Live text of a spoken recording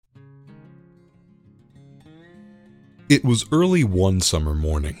It was early one summer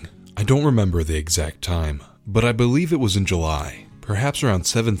morning. I don't remember the exact time, but I believe it was in July, perhaps around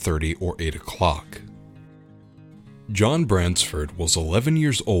 7:30 or 8 o'clock. John Bransford was 11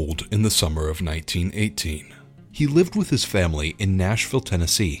 years old in the summer of 1918. He lived with his family in Nashville,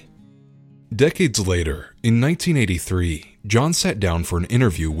 Tennessee. Decades later, in 1983, John sat down for an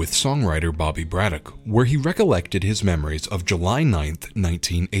interview with songwriter Bobby Braddock, where he recollected his memories of July 9th,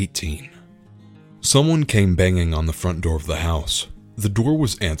 1918. Someone came banging on the front door of the house. The door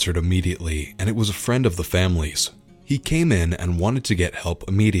was answered immediately, and it was a friend of the family's. He came in and wanted to get help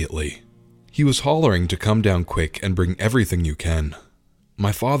immediately. He was hollering to come down quick and bring everything you can.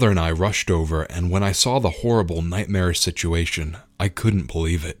 My father and I rushed over, and when I saw the horrible, nightmarish situation, I couldn't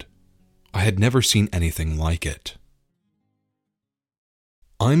believe it. I had never seen anything like it.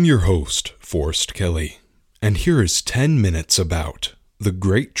 I'm your host, Forrest Kelly, and here is 10 minutes about the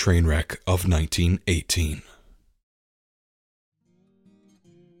Great Train Wreck of 1918.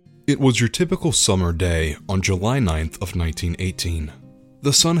 It was your typical summer day on July 9th of 1918.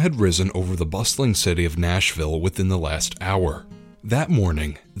 The sun had risen over the bustling city of Nashville within the last hour. That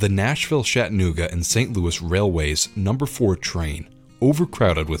morning, the Nashville, Chattanooga, and St. Louis Railway's No. 4 train,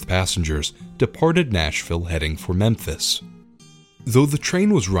 overcrowded with passengers, departed Nashville heading for Memphis. Though the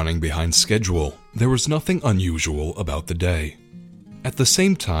train was running behind schedule, there was nothing unusual about the day. At the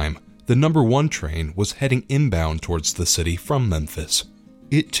same time, the No. 1 train was heading inbound towards the city from Memphis.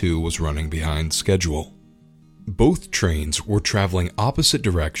 It too was running behind schedule. Both trains were traveling opposite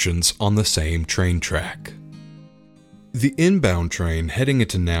directions on the same train track. The inbound train heading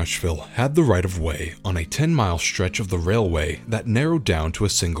into Nashville had the right-of-way on a 10-mile stretch of the railway that narrowed down to a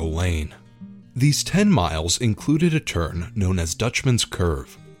single lane. These 10 miles included a turn known as Dutchman's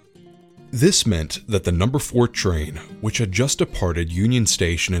Curve. This meant that the No. 4 train, which had just departed Union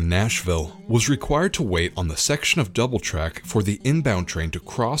Station in Nashville, was required to wait on the section of double track for the inbound train to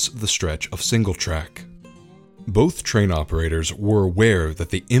cross the stretch of single track. Both train operators were aware that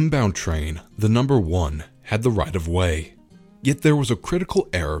the inbound train, the No. 1, had the right-of-way, yet there was a critical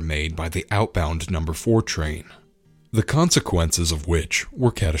error made by the outbound No. 4 train, the consequences of which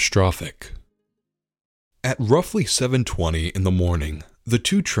were catastrophic. At roughly 7:20 in the morning, the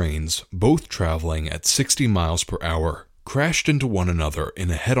two trains, both traveling at 60 miles per hour, crashed into one another in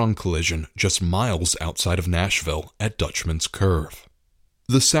a head-on collision just miles outside of Nashville at Dutchman's Curve.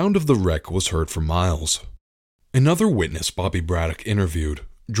 The sound of the wreck was heard for miles. Another witness Bobby Braddock interviewed,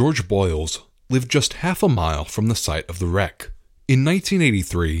 George Boyles, lived just half a mile from the site of the wreck. In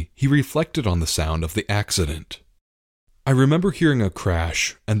 1983, he reflected on the sound of the accident. I remember hearing a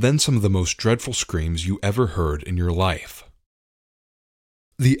crash and then some of the most dreadful screams you ever heard in your life.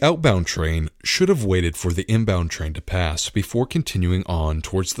 The outbound train should have waited for the inbound train to pass before continuing on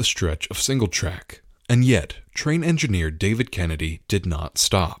towards the stretch of single track, and yet train engineer David Kennedy did not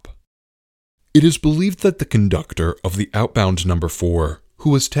stop. It is believed that the conductor of the outbound No. 4, who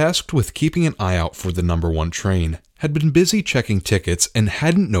was tasked with keeping an eye out for the No. 1 train, had been busy checking tickets and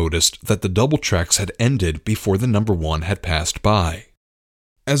hadn't noticed that the double tracks had ended before the No. 1 had passed by.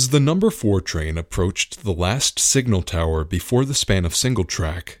 As the No. 4 train approached the last signal tower before the span of single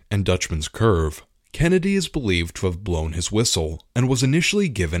track and Dutchman's Curve, Kennedy is believed to have blown his whistle and was initially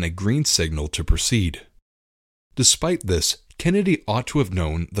given a green signal to proceed. Despite this, Kennedy ought to have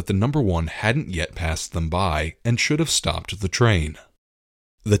known that the No. 1 hadn't yet passed them by and should have stopped the train.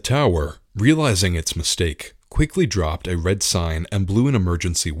 The tower, realizing its mistake, quickly dropped a red sign and blew an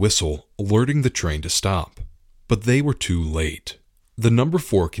emergency whistle, alerting the train to stop. But they were too late. The No.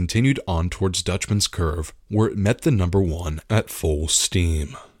 4 continued on towards Dutchman's Curve, where it met the No. 1 at full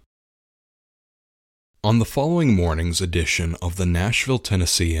steam. On the following morning's edition of the Nashville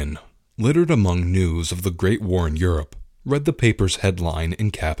Tennessean, littered among news of the Great War in Europe, read the paper's headline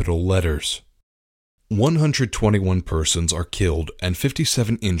in capital letters. 121 persons are killed and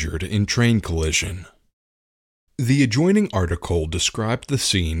 57 injured in train collision. The adjoining article described the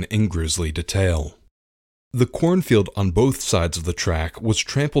scene in grisly detail. The cornfield on both sides of the track was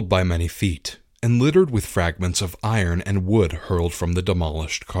trampled by many feet and littered with fragments of iron and wood hurled from the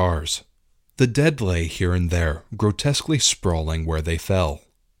demolished cars. The dead lay here and there, grotesquely sprawling where they fell.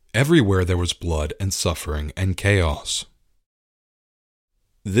 Everywhere there was blood and suffering and chaos.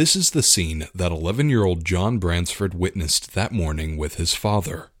 This is the scene that 11-year-old John Bransford witnessed that morning with his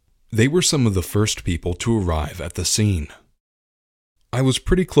father. They were some of the first people to arrive at the scene. I was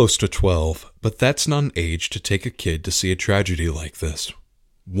pretty close to 12, but that's not an age to take a kid to see a tragedy like this.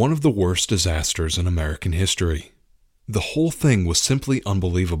 One of the worst disasters in American history. The whole thing was simply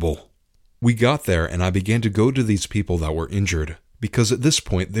unbelievable. We got there and I began to go to these people that were injured, because at this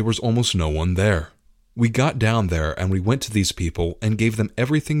point there was almost no one there. We got down there and we went to these people and gave them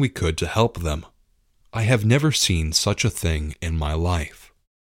everything we could to help them. I have never seen such a thing in my life."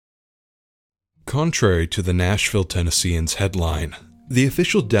 Contrary to the Nashville Tennessean's headline, the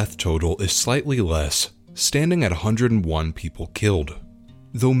official death total is slightly less, standing at 101 people killed,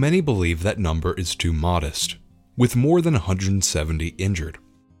 though many believe that number is too modest, with more than 170 injured.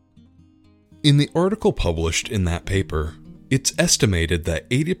 In the article published in that paper, it's estimated that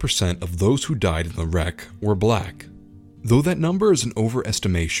 80% of those who died in the wreck were black. Though that number is an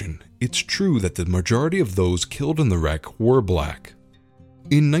overestimation, it's true that the majority of those killed in the wreck were black.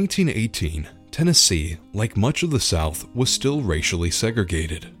 In 1918, Tennessee, like much of the South, was still racially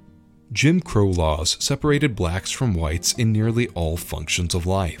segregated. Jim Crow laws separated blacks from whites in nearly all functions of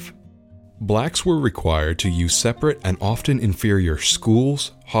life. Blacks were required to use separate and often inferior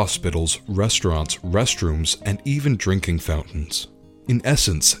schools, hospitals, restaurants, restrooms, and even drinking fountains, in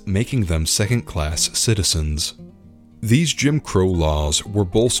essence making them second-class citizens. These Jim Crow laws were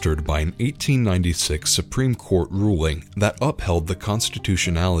bolstered by an 1896 Supreme Court ruling that upheld the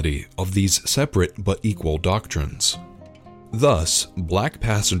constitutionality of these separate but equal doctrines. Thus, black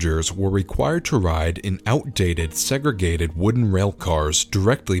passengers were required to ride in outdated, segregated wooden rail cars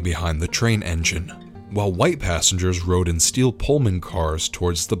directly behind the train engine, while white passengers rode in steel Pullman cars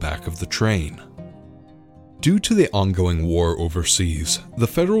towards the back of the train. Due to the ongoing war overseas, the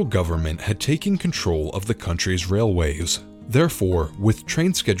federal government had taken control of the country's railways. Therefore, with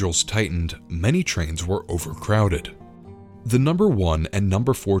train schedules tightened, many trains were overcrowded. The number 1 and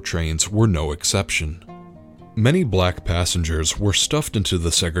number 4 trains were no exception. Many black passengers were stuffed into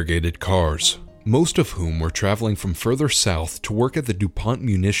the segregated cars, most of whom were traveling from further south to work at the DuPont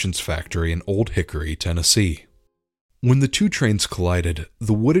Munitions Factory in Old Hickory, Tennessee. When the two trains collided,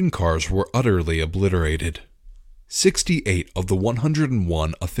 the wooden cars were utterly obliterated. 68 of the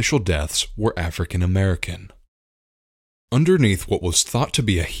 101 official deaths were African American. Underneath what was thought to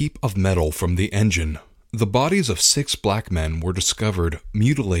be a heap of metal from the engine, the bodies of 6 black men were discovered,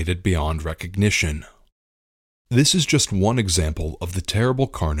 mutilated beyond recognition. This is just one example of the terrible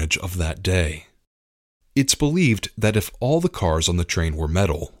carnage of that day. It's believed that if all the cars on the train were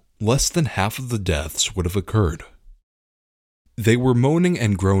metal, less than half of the deaths would have occurred. "They were moaning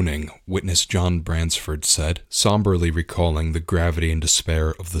and groaning," witness John Bransford said, somberly recalling the gravity and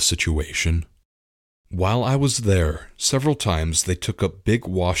despair of the situation. "While I was there, several times they took up big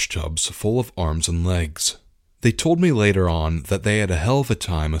wash tubs full of arms and legs. They told me later on that they had a hell of a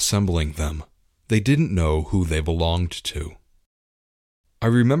time assembling them. They didn't know who they belonged to. I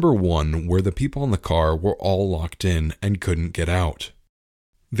remember one where the people in the car were all locked in and couldn't get out.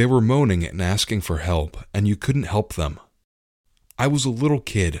 They were moaning and asking for help, and you couldn't help them. I was a little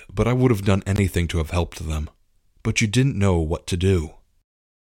kid, but I would have done anything to have helped them. But you didn't know what to do."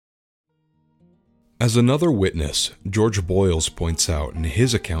 As another witness, George Boyles points out in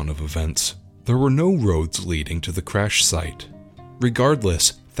his account of events, there were no roads leading to the crash site.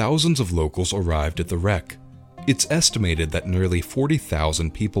 Regardless, thousands of locals arrived at the wreck. It's estimated that nearly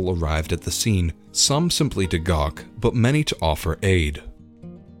 40,000 people arrived at the scene, some simply to gawk, but many to offer aid.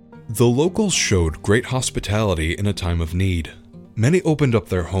 The locals showed great hospitality in a time of need. Many opened up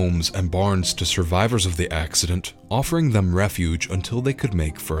their homes and barns to survivors of the accident, offering them refuge until they could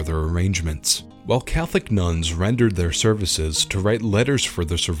make further arrangements, while Catholic nuns rendered their services to write letters for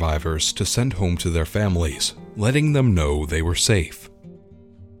the survivors to send home to their families, letting them know they were safe.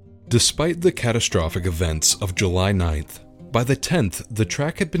 Despite the catastrophic events of July 9th, by the 10th the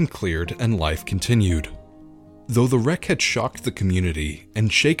track had been cleared and life continued. Though the wreck had shocked the community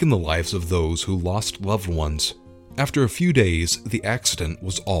and shaken the lives of those who lost loved ones, after a few days the accident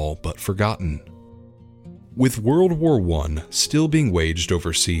was all but forgotten. With World War I still being waged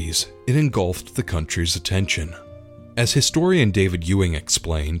overseas, it engulfed the country's attention. As historian David Ewing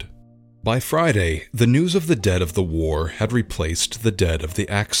explained, by Friday, the news of the dead of the war had replaced the dead of the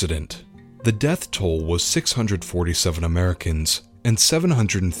accident. The death toll was 647 Americans, and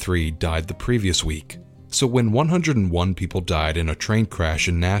 703 died the previous week. So when 101 people died in a train crash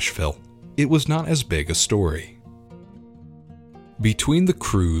in Nashville, it was not as big a story. Between the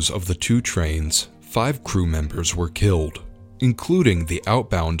crews of the two trains, 5 crew members were killed, including the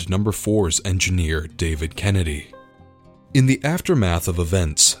outbound number 4's engineer David Kennedy. In the aftermath of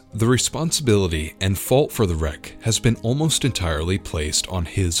events, the responsibility and fault for the wreck has been almost entirely placed on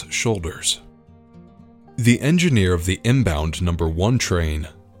his shoulders. The engineer of the inbound number 1 train,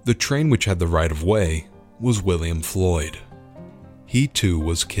 the train which had the right-of-way, was William Floyd. He too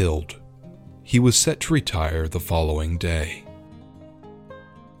was killed. He was set to retire the following day.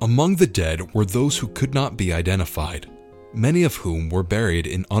 Among the dead were those who could not be identified. many of whom were buried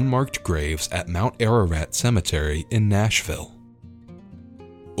in unmarked graves at Mount Ararat Cemetery in Nashville.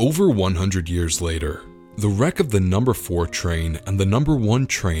 Over 100 years later, the wreck of the number 4 train and the number 1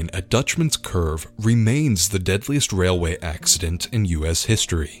 train at Dutchman's Curve remains the deadliest railway accident in U.S.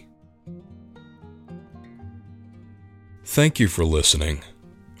 history. Thank you for listening.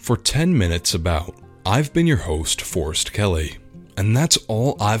 For 10 minutes about, I've been your host, Forrest Kelly, and that's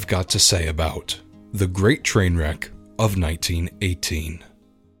all I've got to say about the Great Train Wreck of 1918.